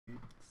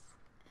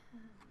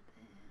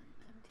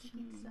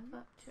taking stuff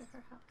up to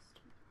her house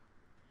tomorrow.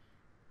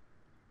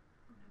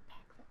 I'm gonna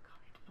pack that car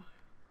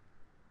tomorrow.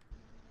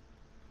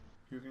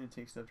 You're gonna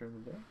take stuff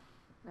during the day?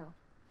 No.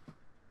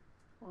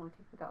 When we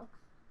take the dogs.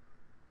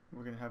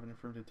 We're gonna have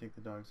enough room to take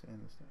the dogs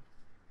and the stuff.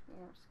 Yeah,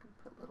 we're just gonna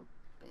put little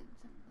bins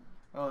in the...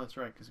 Oh, that's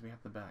right, because we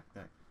have the back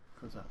that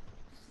goes up.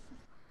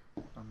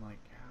 I'm like,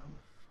 how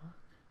the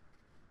fuck?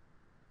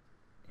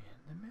 And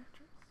the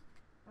mattress?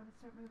 I'm gonna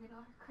start moving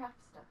all her craft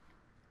stuff.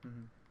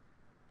 Mm-hmm.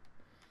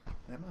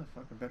 That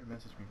motherfucker better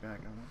message me back.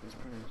 I want those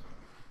prayers.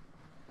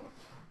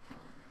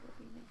 That'd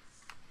be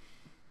nice.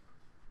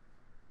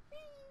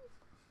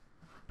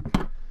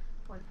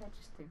 What if I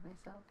just threw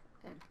myself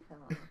and fell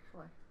on the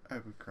floor? I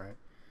would cry.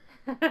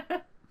 My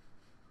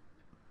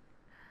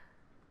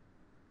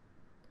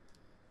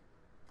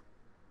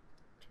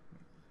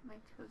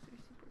toes are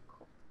super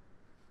cold.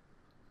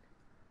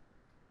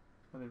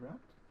 Are they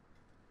wrapped?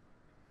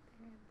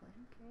 They're in a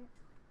blanket,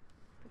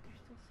 but they're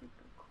still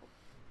super cold.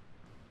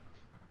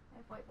 I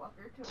have White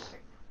Walker toes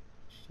right now.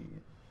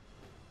 Shit.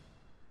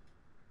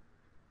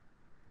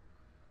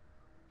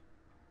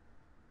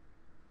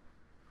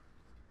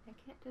 I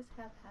can't just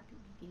have happy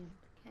medium,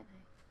 can I?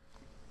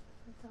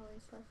 It's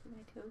always like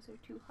my toes are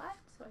too hot,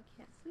 so I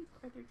can't sleep,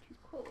 or they're too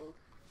cold,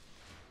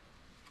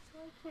 so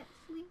I can't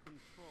sleep.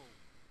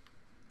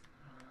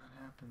 That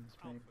happens,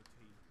 babe.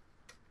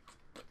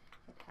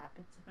 It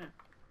happens. I'm gonna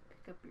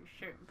pick up your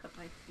shirt and put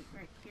my feet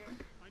right here.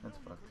 That's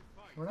fucked.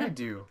 What'd I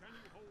do?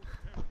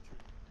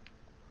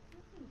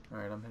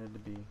 Alright, I'm headed to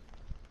B.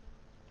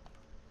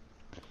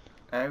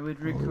 I would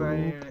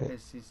require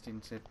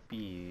assistance at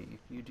B, if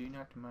you do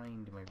not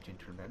mind, my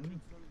gentleman.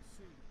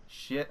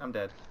 Shit, I'm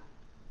dead.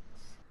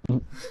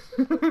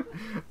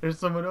 There's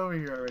someone over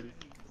here already.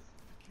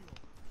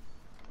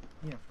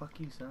 Yeah, fuck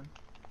you, son.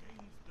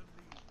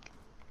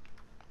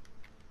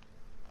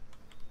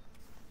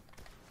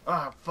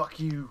 Ah, fuck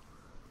you.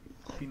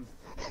 Been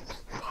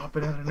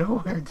popping out of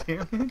nowhere,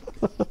 damn it.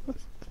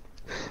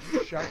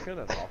 Shotgun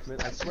at Hoffman?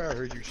 I swear I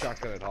heard you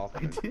shotgun at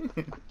Hoffman. I did.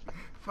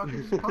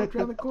 Fucking just popped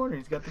around the corner.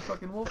 He's got the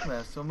fucking wolf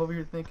mask. So I'm over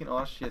here thinking,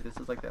 oh shit, this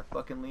is like that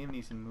fucking Liam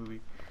Neeson movie.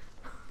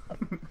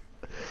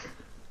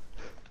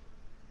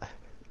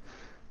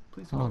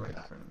 Please go right in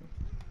front of me.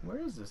 Where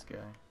is this guy?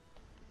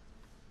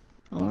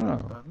 I don't know.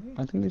 Above me?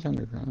 I think he's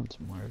underground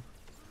somewhere.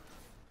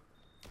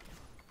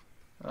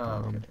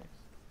 Oh, okay.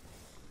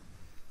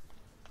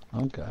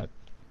 Oh god.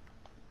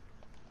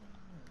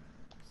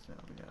 So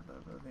we got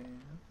Bobo there.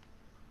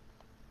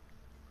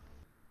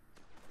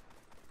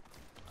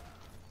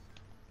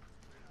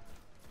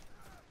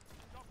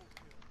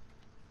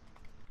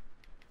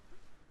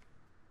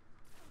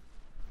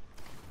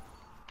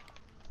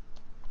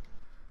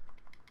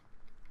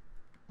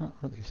 Where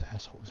are these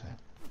assholes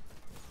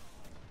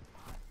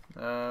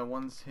at?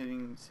 One's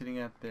sitting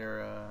at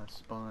their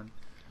spawn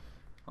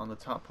on the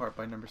top part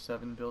by number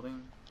 7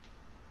 building.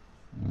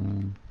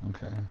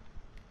 Okay.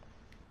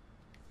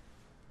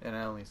 And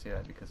I only say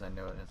that because I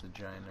know it has a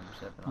giant number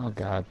 7 on Oh it.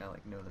 god. So I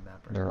like know the map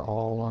right. They're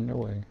all on their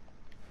way.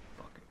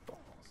 Fucking balls.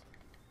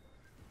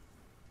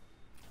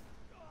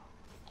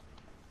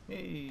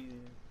 Hey,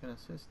 can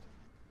assist.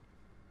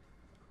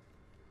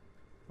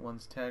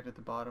 One's tagged at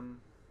the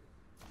bottom.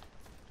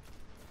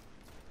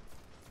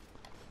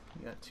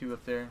 You got 2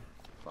 up there.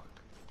 Fuck.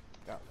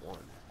 Got 1.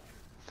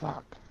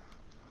 Fuck.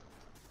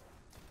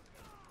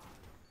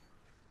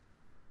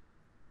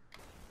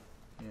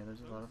 Yeah, there's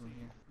a lot of them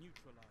here.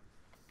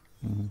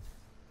 Mm-hmm.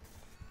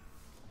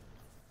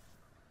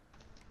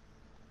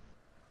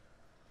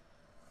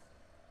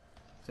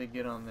 If they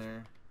get on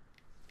there.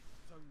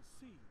 Zone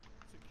C,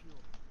 secure.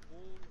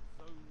 All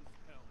zones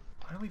held.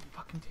 Why don't we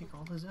fucking take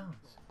all the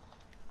zones?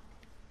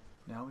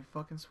 Now we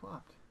fucking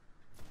swapped.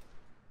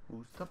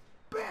 Who's the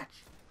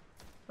bitch?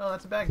 Oh,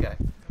 that's a bad guy.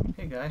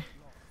 Hey, guy.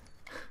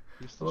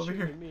 You're still over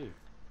shooting here. at me.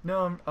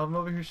 No, I'm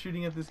over here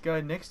shooting at this guy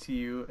next to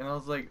you, and I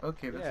was like,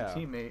 okay, that's a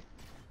teammate.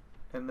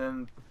 And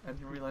then I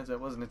didn't realize that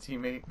wasn't a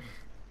teammate.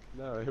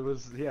 No, it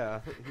was,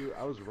 yeah.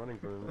 I was running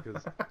from him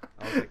because I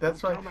was like,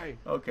 that's why. why.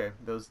 Okay,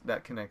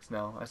 that connects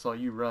now. I saw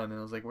you run, and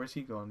I was like, where's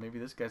he going? Maybe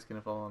this guy's gonna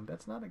follow him.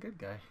 That's not a good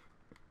guy.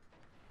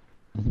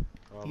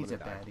 Oh, He's a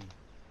die. baddie.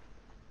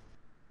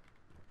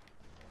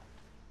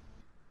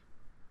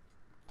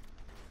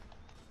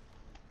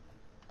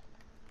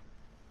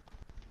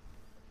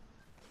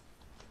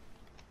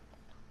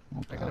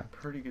 I got a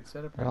pretty good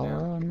setup right They're all now.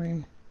 around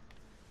me.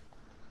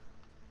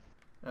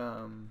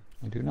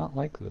 I I do not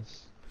like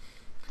this.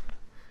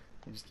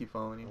 They just keep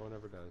following you. No one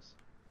ever does.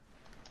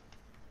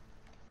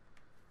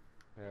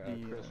 Yeah,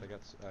 The, Chris,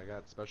 I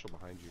got special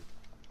behind you.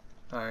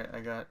 Alright,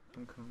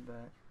 I'm coming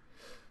back.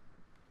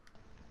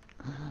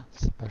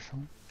 Special.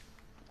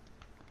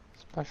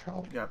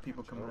 Special. You got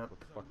people coming Oh, up. what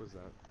the fuck was that?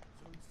 Zone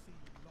C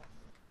lost.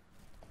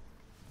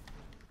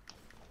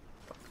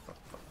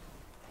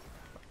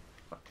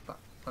 Fuck.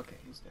 Okay,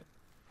 he's dead.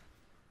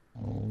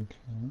 Okay.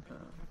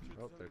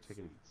 Oh, they're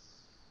taking.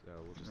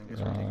 We'll just. I guess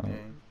we're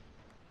taking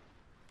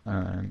A.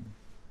 Alright.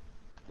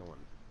 No one.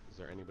 Is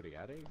there anybody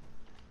at A?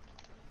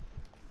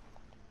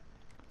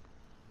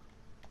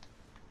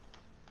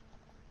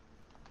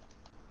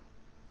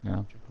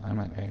 Yeah, I'm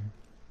at A.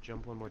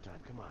 Jump one more time.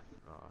 Come on.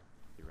 Aw,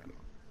 you ran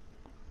off.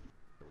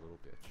 The little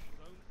bitch.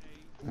 Zone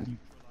A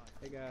neutralized.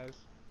 Hey guys.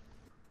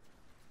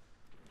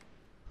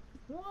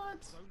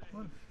 What? Zone A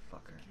What a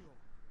fucker. secure.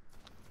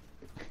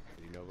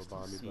 Did you Nova Still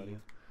bomb me, see buddy?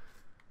 you.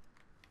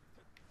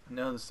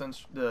 No,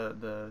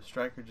 the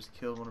striker just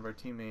killed one of our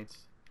teammates,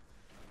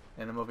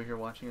 and I'm over here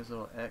watching his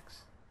little X,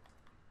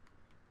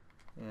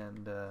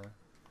 and yeah,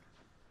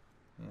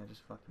 I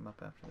just fucked him up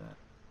after that.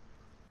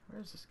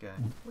 Where is this guy?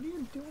 What are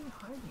you doing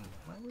hiding?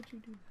 Why would you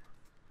do that?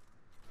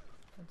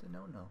 That's a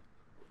no-no.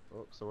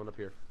 Oh, someone up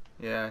here.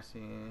 Yeah, I see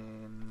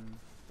him.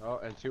 Oh,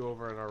 and two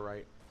over on our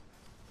right.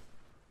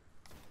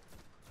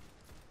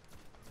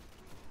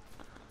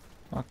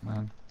 Fuck,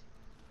 man.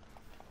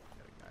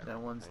 Got a guy That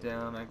one's hanging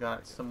down. I out got like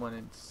it. someone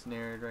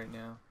ensnared right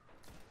now.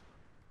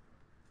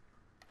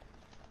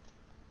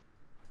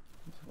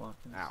 He's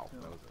walking Ow, still.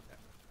 that was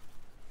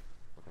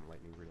a fucking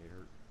lightning grenade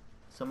hurt.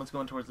 Someone's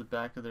going towards the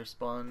back of their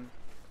spawn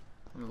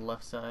on the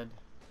left side.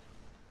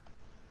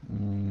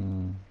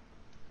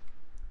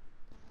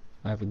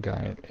 I have a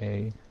guy at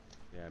A.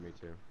 Yeah, me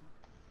too.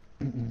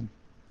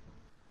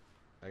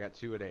 I got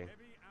two at A. Heavy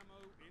ammo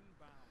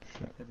inbound.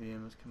 Shit. Heavy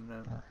ammo's coming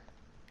out.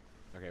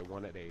 Okay,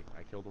 one at A.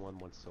 I killed one,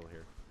 one's still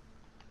here.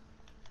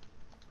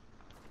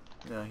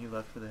 No, he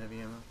left for the heavy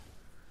ammo.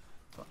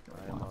 Fuck,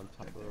 I'm wow. on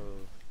top Right of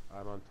there.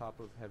 I'm on top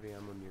of heavy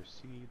ammo near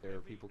C. There are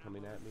people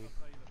coming at me.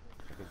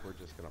 I think we're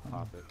just gonna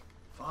pop it.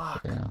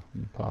 Fuck. Yeah,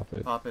 you pop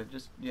it. Pop it.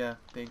 Just, yeah,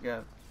 they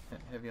got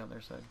heavy on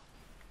their side.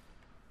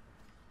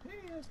 Hey,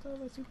 I stole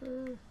my super.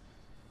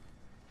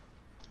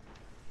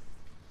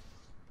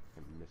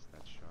 I missed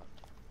that shot.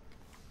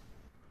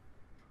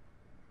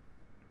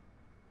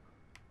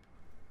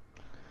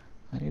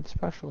 I need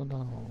special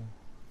though.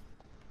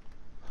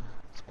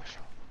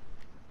 Special.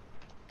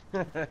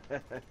 I'm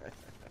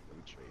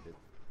traded.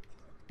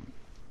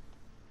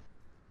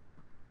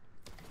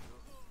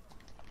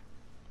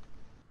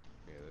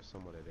 Yeah, there's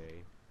someone at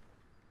A.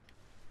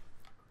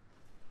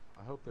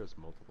 I hope there's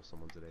multiple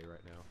someone's at A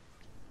right now.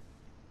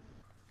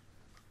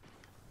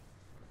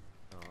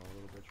 Oh, a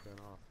little bitch ran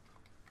off.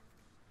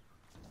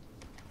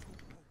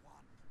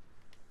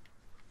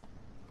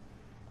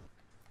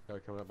 Guy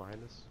coming up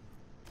behind us?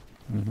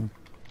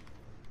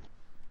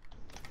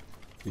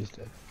 He's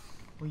dead.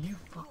 Will you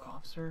fuck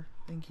off, sir?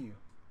 Thank you.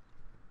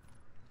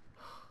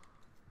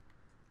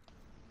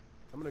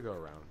 I'm gonna go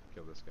around,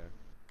 kill this guy.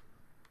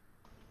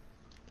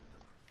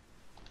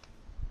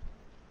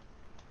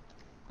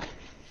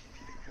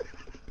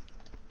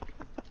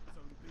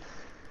 Zone B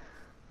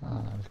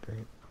Ah, that was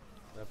great.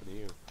 What happened to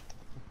you?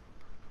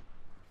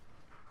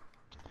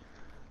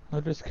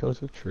 Oh, just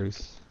kills with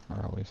truce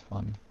are always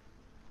fun.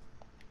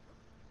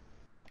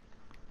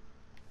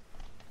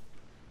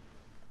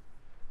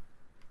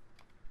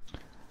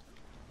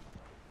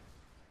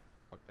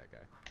 Fuck that guy.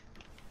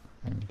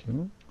 Thank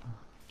you.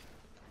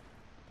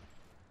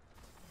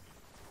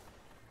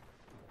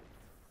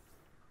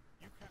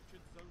 You captured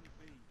Zone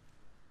B.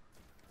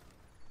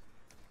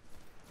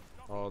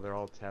 Oh, they're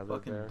all tethered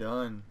Fucking there.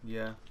 done.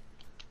 Yeah.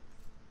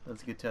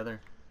 Let's get tether.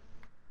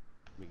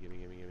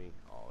 Gimme.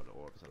 Oh, the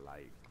orbs are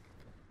light.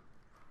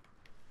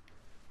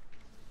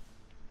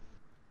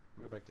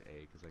 Go back to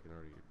A because I can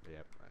already.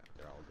 Yep,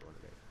 they're all going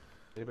to A.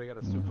 Anybody got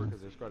a super? Because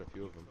there's quite a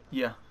few of them.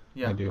 Yeah,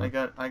 yeah. I do. I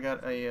got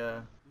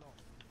a.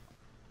 Lost.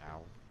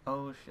 Ow.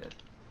 Oh shit.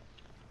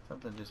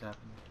 Something just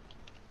happened.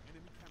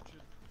 Enemy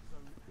captured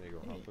Zone A. There you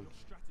go, Hey. Hoffman. Your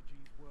strategy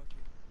is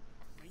working.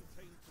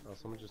 Maintain control. Oh,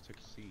 someone just took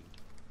C.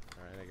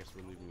 Alright, I guess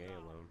we're leaving A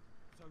alone.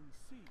 Zone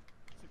C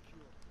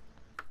secure.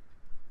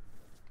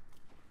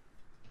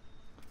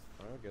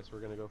 Alright, I guess we're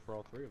gonna go for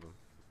all three of them.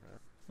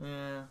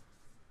 Yeah.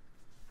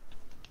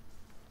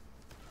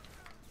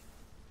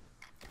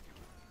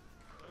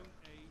 Zone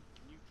A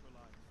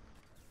neutralized.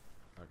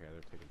 Okay,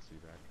 they're taking C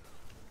back.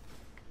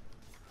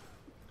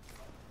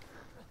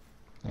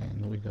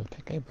 And we go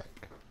take A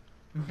back.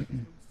 Zone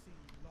C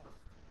lost.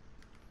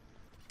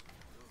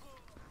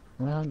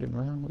 Round and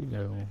round we go.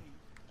 A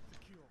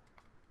secure.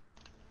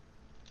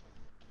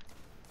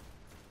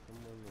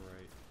 Someone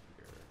right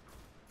here.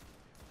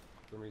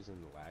 For some reason,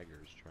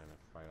 Lagger's trying to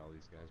fight all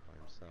these guys by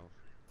himself.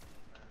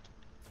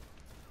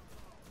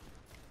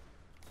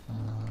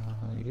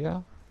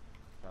 Yeah.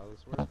 How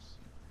this works?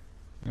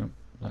 Yep,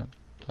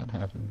 that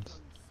happens.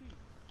 Zone C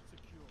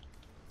secure.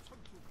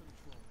 Total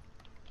control.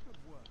 Good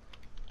work.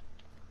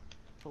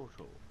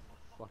 Total.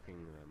 Fucking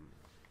them.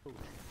 Total.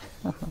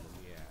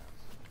 Yeah.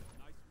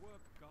 Nice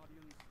work,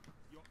 Guardians.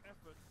 Your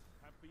efforts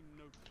have been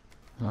noted.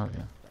 Oh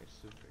yeah. Nice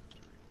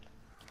victory.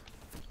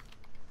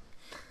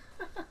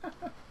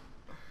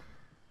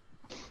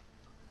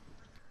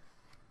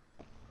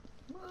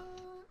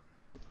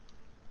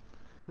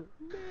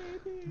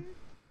 Maybe.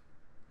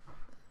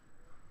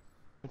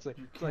 It's like,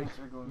 Your it's like cats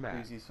are going Matt,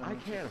 crazy, so I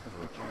much can't what the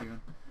afford fuck you're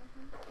doing.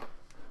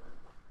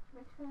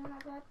 Make sure I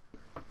have that.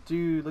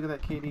 Dude, look at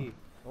that KD.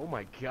 Oh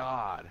my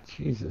god.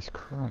 Jesus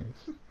Christ.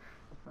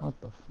 What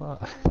the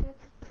fuck? Find it.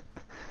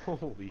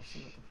 Holy See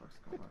shit. what the fuck's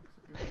going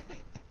on.